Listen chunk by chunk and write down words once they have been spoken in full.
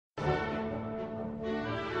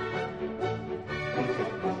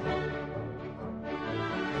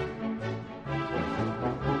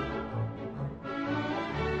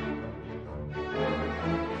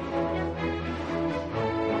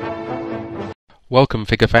Welcome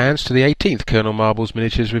figure fans to the 18th Colonel Marbles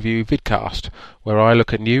Miniatures Review vidcast, where I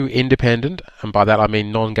look at new, independent, and by that I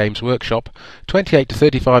mean non-Games Workshop, 28 to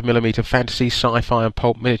 35mm fantasy, sci-fi and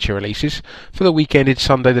pulp miniature releases for the week ended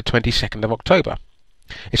Sunday the 22nd of October.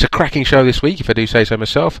 It's a cracking show this week, if I do say so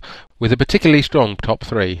myself, with a particularly strong top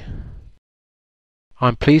 3.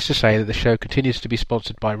 I'm pleased to say that the show continues to be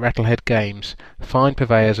sponsored by Rattlehead Games, fine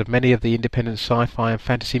purveyors of many of the independent sci-fi and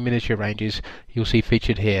fantasy miniature ranges you'll see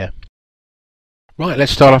featured here. Right,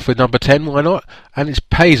 let's start off with number 10, why not? And it's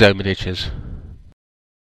Paizo Miniatures.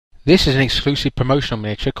 This is an exclusive promotional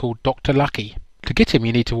miniature called Dr. Lucky. To get him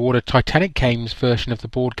you need to order Titanic Games' version of the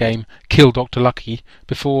board game Kill Dr. Lucky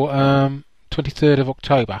before 23rd of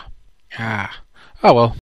October. Oh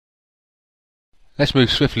well. Let's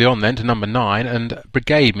move swiftly on then to number 9 and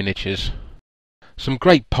Brigade Miniatures. Some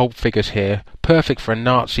great pulp figures here, perfect for a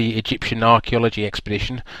Nazi Egyptian archaeology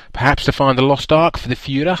expedition, perhaps to find the lost Ark for the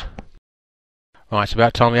Führer. Right, it's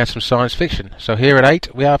about time we had some science fiction. So here at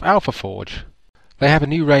 8 we have Alpha Forge. They have a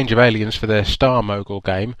new range of aliens for their Star Mogul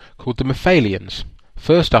game called the Myphalians.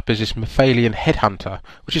 First up is this Myphalian Headhunter,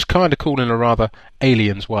 which is kinda cool in a rather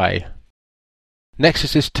Aliens way. Next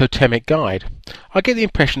is this Totemic Guide. I get the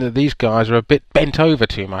impression that these guys are a bit bent over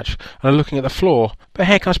too much and are looking at the floor, but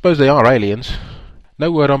heck, I suppose they are aliens.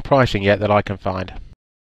 No word on pricing yet that I can find.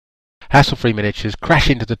 Hassle-free miniatures crash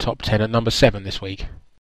into the top 10 at number 7 this week.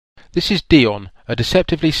 This is Dion, a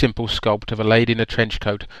deceptively simple sculpt of a lady in a trench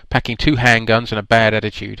coat, packing 2 handguns and a bad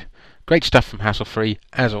attitude. Great stuff from Hassle-free,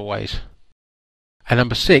 as always. At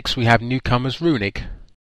number 6 we have newcomers Runic.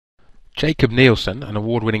 Jacob Nielsen, an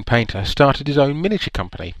award-winning painter, started his own miniature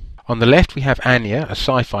company. On the left we have Anya, a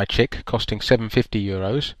sci-fi chick, costing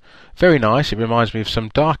 €750. Very nice, it reminds me of some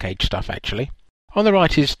Dark Age stuff actually. On the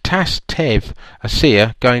right is Tas Tev, a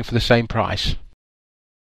seer, going for the same price.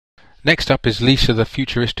 Next up is Lisa the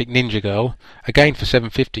futuristic ninja girl, again for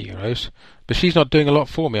 €750, but she's not doing a lot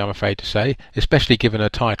for me, I'm afraid to say, especially given her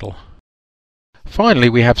title. Finally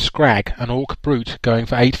we have Scrag, an orc brute, going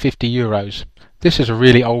for €850. This is a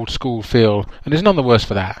really old school feel, and is none the worse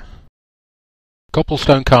for that.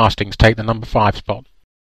 Copplestone Castings take the number 5 spot.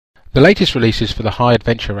 The latest releases for the High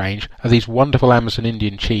Adventure range are these wonderful Amazon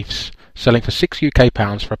Indian chiefs, selling for £6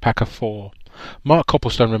 UK for a pack of 4. Mark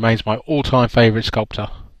Copplestone remains my all-time favourite sculptor.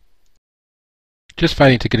 Just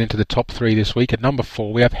failing to get into the top 3 this week, at number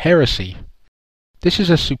 4 we have Heresy. This is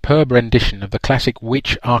a superb rendition of the classic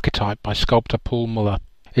witch archetype by sculptor Paul Muller.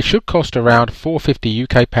 It should cost around £450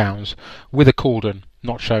 UK, with a cauldron,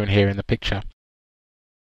 not shown here in the picture.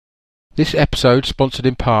 This episode sponsored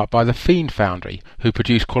in part by the Fiend Foundry, who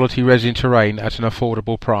produce quality resin terrain at an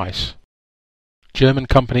affordable price. German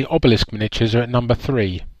company Obelisk Miniatures are at number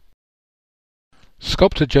 3.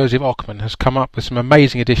 Sculptor Joseph Ockman has come up with some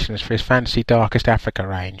amazing additions for his Fantasy Darkest Africa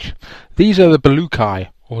range. These are the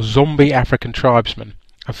Balukai, or zombie African tribesmen,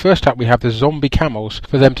 and first up we have the zombie camels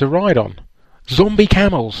for them to ride on. Zombie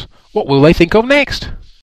camels! What will they think of next?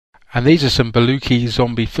 And these are some Baluchi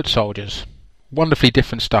zombie foot soldiers. Wonderfully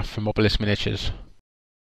different stuff from Obelisk Miniatures.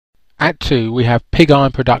 At 2 we have Pig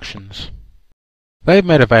Iron Productions. They have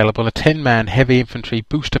made available a 10-man heavy infantry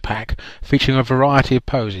booster pack featuring a variety of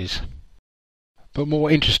poses. But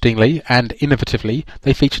more interestingly and innovatively,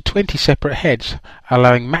 they feature 20 separate heads,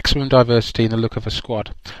 allowing maximum diversity in the look of a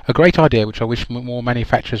squad. A great idea which I wish more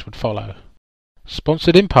manufacturers would follow.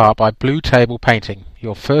 Sponsored in part by Blue Table Painting,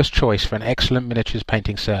 your first choice for an excellent miniatures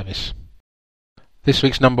painting service. This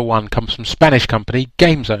week's number 1 comes from Spanish company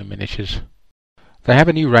Game Zone Miniatures. They have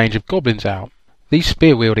a new range of goblins out. These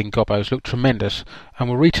spear-wielding gobbos look tremendous and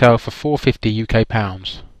will retail for £450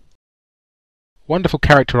 UK. Wonderful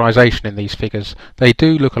characterisation in these figures, they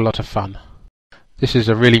do look a lot of fun. This is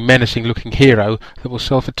a really menacing looking hero that will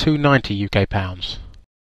sell for £290 UK.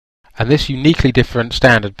 And this uniquely different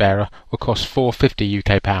standard bearer will cost £450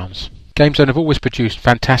 UK. Game Zone have always produced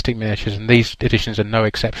fantastic miniatures and these editions are no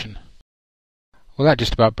exception. Well, that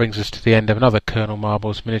just about brings us to the end of another Colonel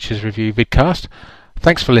Marbles Miniatures Review vidcast.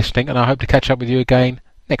 Thanks for listening and I hope to catch up with you again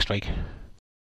next week.